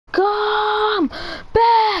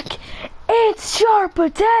It's Sharp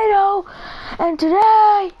Potato, and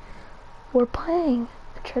today we're playing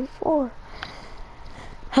Uncharted 4.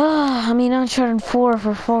 I mean Uncharted 4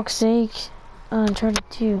 for fuck's sake. Uncharted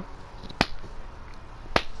 2.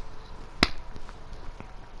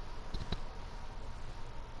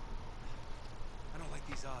 I don't like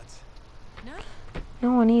these odds. No?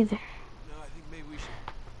 No one either. No, I think maybe we should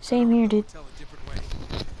Same here, dude. tell a different way.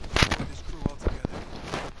 Avoid this crew altogether.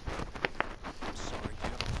 I'm sorry, do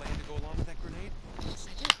you have a plan to go along with that grenade? Yes,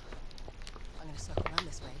 I do. I'm gonna circle around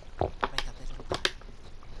this way, break up their little path.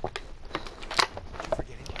 Did you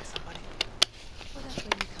forget about somebody? Well, that's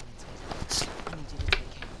where you come in, sweetheart. I need you to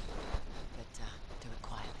take care of it. But, do it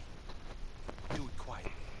quietly. Do it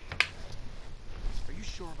quietly. Are you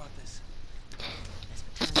sure about this? That's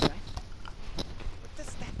what turns, right? What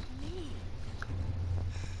does that mean?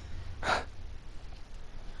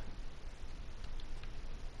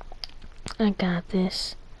 I got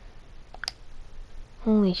this.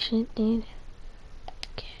 Holy shit, dude.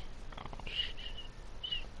 Okay.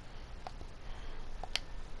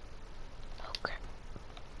 Okay.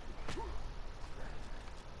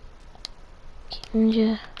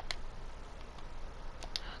 Ninja.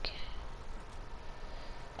 Okay.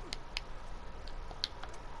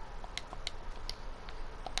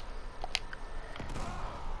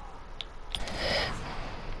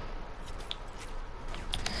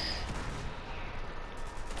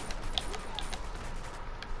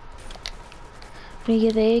 Let me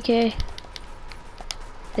get the AK.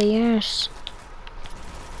 The yes.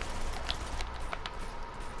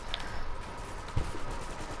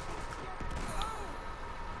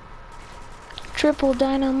 Triple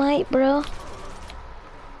dynamite, bro.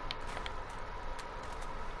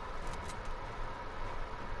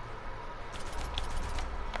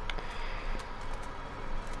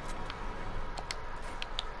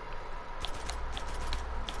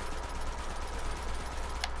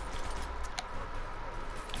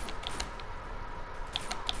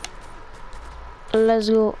 Let's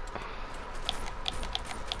go.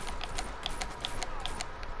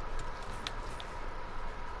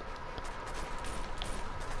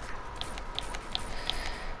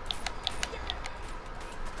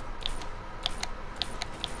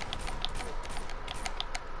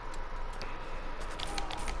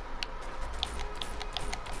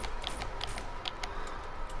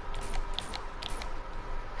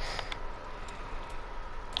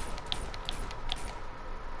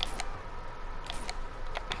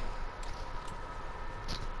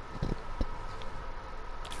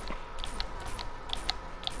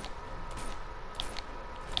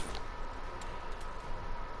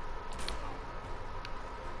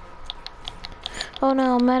 Oh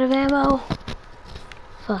no, I'm out of ammo.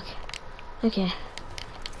 Fuck. Okay.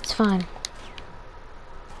 It's fine.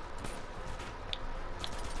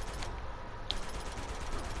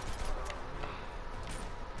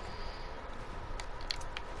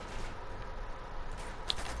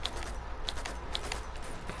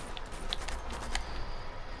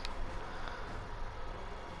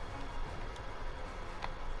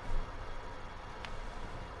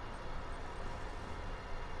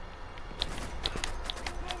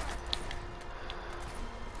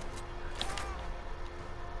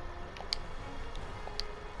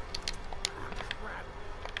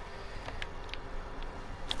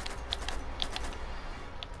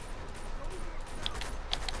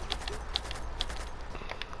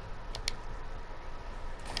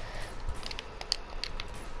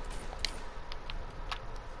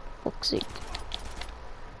 Fuck's sake.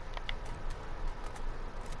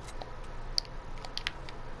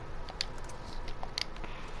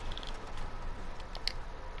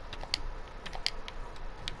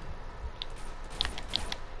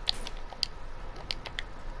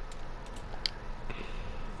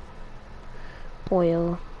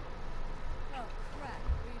 Oil.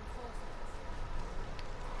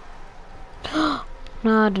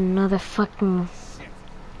 Not another fucking.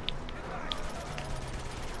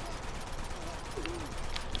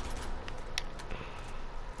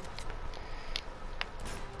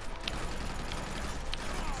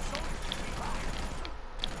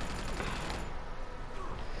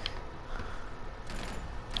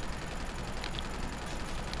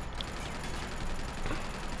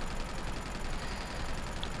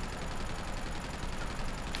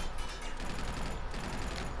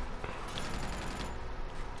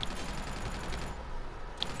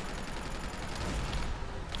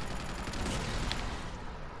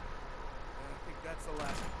 That's the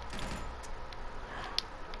last one.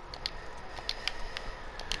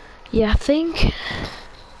 Yeah, I think.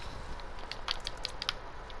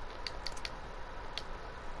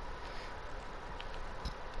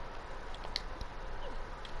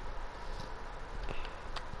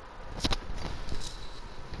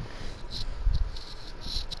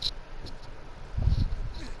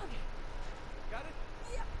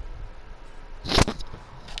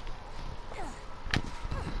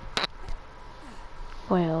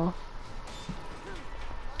 Well,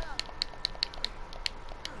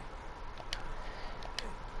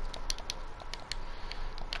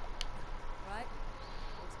 Right?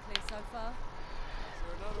 All's clear so far? Is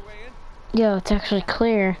there another way in? yo, it's actually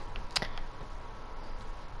clear.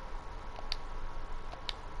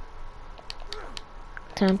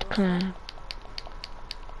 Time to climb.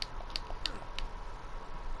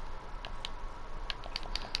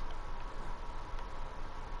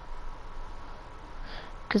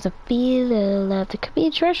 Cause I feel like there could be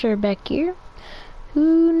a treasure back here.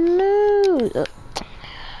 Who knows? Of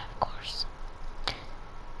course.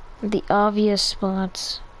 The obvious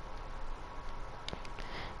spots.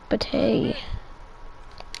 But hey,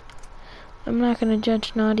 I'm not gonna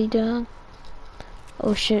judge Naughty Dog.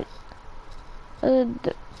 Oh shit.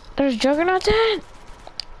 There's Juggernaut in!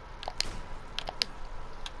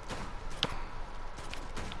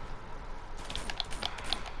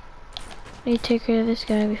 I need to take care of this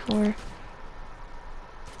guy before.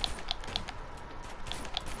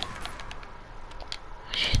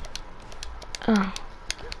 Oh, shit. Oh.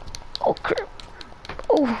 Oh crap.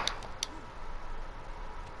 Oh.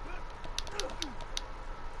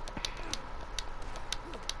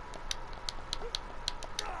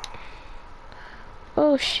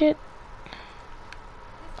 Oh shit.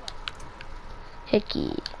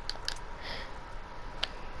 Hickey.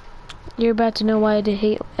 You're about to know why I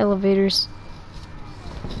hate elevators.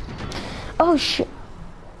 Oh shit.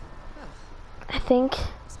 I think.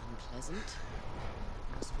 It's unpleasant.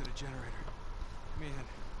 Must have hit a generator. Man.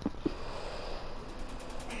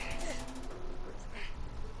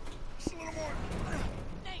 Just a little more.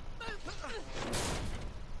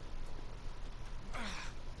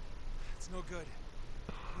 It's no good.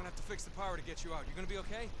 I'm gonna have to fix the power to get you out. You gonna be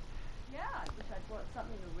okay? Yeah, I wish I'd brought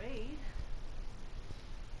something to read.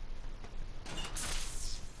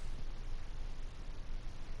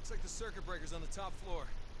 Looks like the circuit breaker's on the top floor.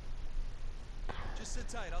 Just sit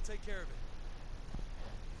tight, I'll take care of it.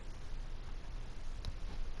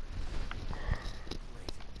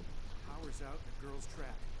 Great. Power's out and the girl's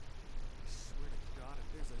trapped. I swear to God, if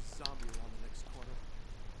there's a zombie around the next corner.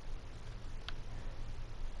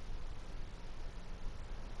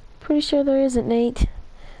 Pretty sure there isn't, Nate.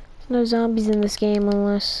 There's no zombies in this game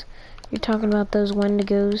unless you're talking about those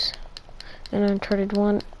Wendigos in Uncharted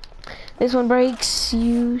 1. This one breaks.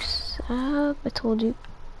 I told you.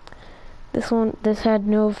 This had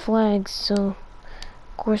no flags, so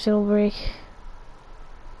of course it'll break.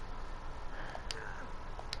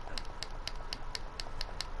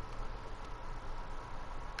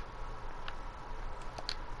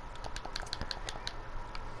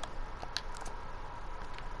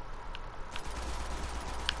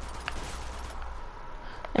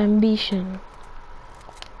 Ambition.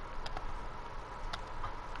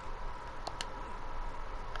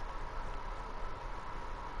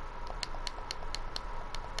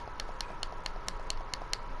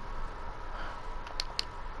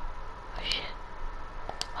 Oh shit.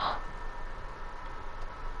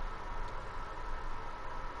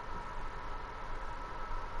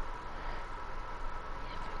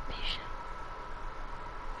 Ambition.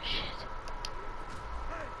 Oh shit.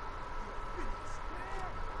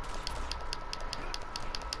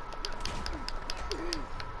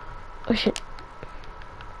 Oh shit.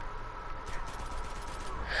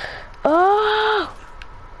 Oh!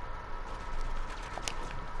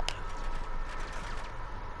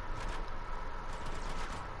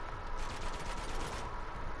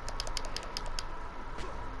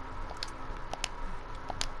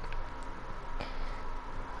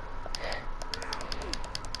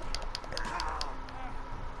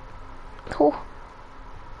 Oh.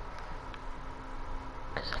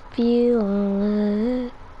 'Cause I feel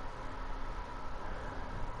it.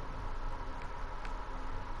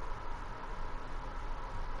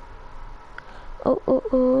 Oh.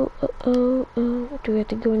 Do we have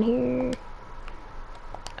to go in here?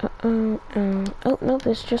 Oh, no,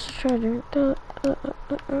 it's just a treasure.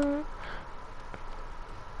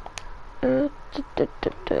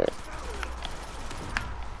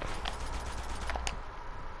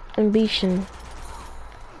 Ambition.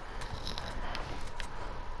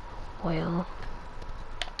 Well,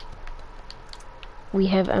 we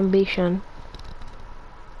have ambition.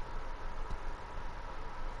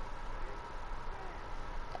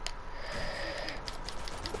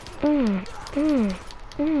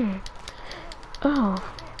 Oh.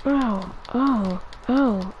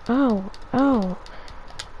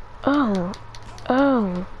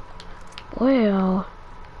 Well.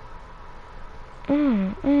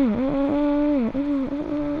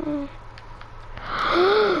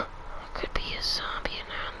 Could be a zombie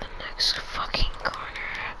around the next fucking corner.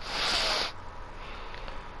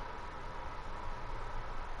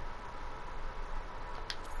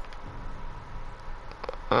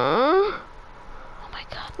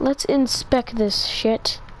 let's inspect this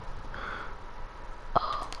shit.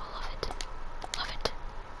 Oh, I love it. Love it.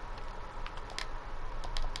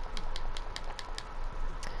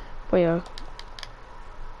 Wait,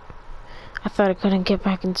 I thought I couldn't get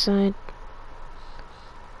back inside.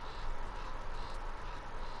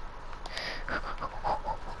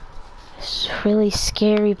 It's a really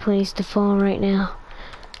scary place to fall right now.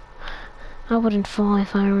 I wouldn't fall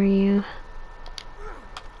if I were you.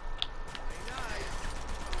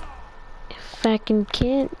 If I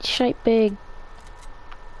can't, shite big.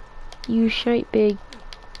 You shite big.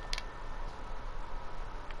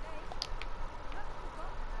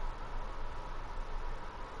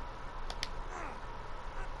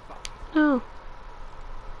 No.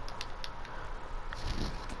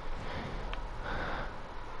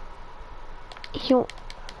 Yo.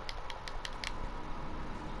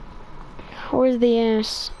 Where's the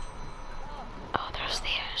ass? Oh, there's the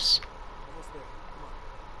ass.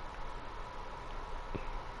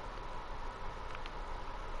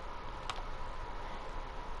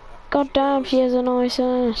 God damn, she has a nice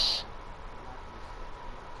ass.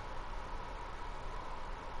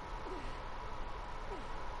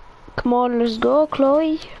 Come on, let's go,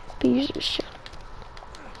 Chloe. Piece of shit.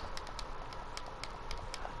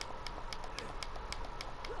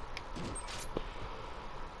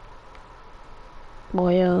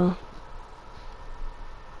 Boy,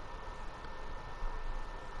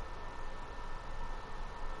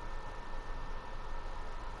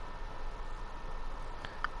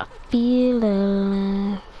 I feel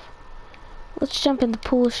alive. Let's jump in the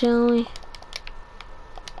pool, shall we? Hey,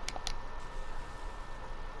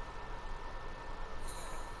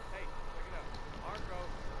 check it out. Marco.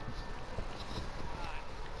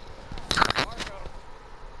 Marco.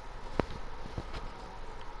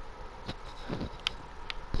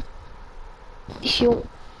 Yo.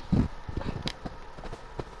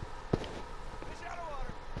 Fish out of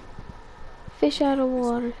water. Fish out of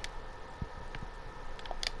water.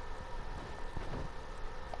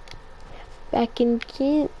 Back in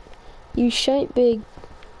camp. You shite big. That's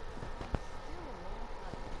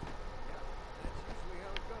usually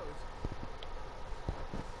how it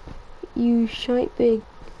goes. You shite big.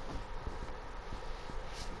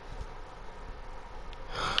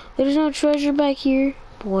 There's no treasure back here.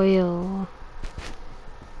 Boy, oh.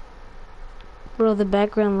 Bro, the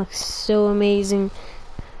background looks so amazing.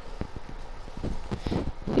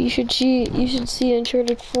 You should see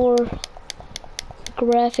Uncharted 4.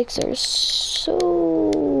 Graphics are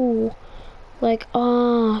so like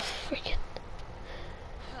freaking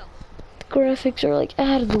graphics are like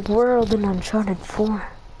out of the world in Uncharted 4. Well, that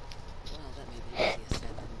may be easier said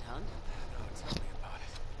than done. No, tell me about it.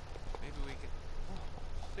 Maybe we can... Oh,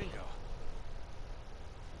 bingo.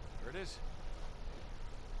 There it is.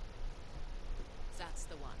 That's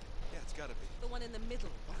the one. Yeah, it's gotta be. The one in the middle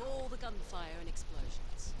of all the gunfire and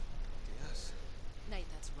explosions. Yes. Nate,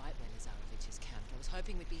 that's right where Lazarevich's camped. I was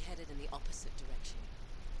hoping we'd be headed in the opposite direction.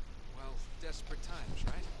 Well, desperate times,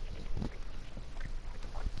 right?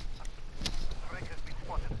 Wreck has been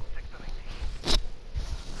spotted in Sector 19.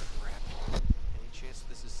 Crap. Any chance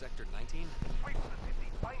this is Sector 19? Sweep the city,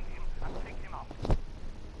 find him, and take him out.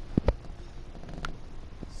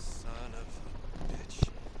 Son of a bitch.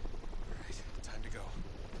 Alright, time to go.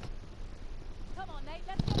 Come on, Nate,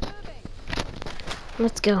 let's get moving.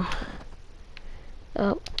 Let's go.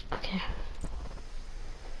 Oh, okay.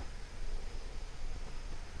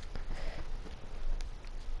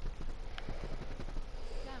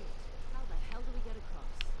 Damn it. How the hell do we get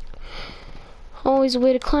across? Always a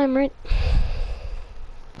way to climb, right? Oh,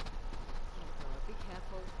 God, be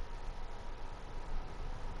careful.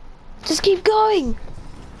 Just keep going. Here,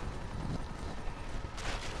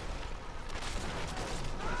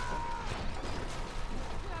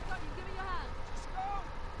 I've got you. Give me your hand.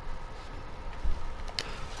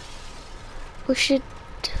 Oh shit.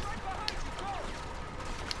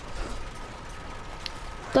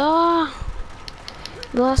 Ah,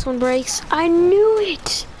 the last one breaks. I knew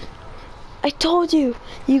it. I told you.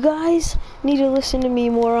 You guys need to listen to me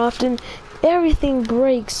more often. Everything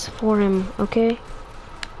breaks for him, okay?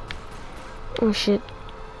 Oh shit.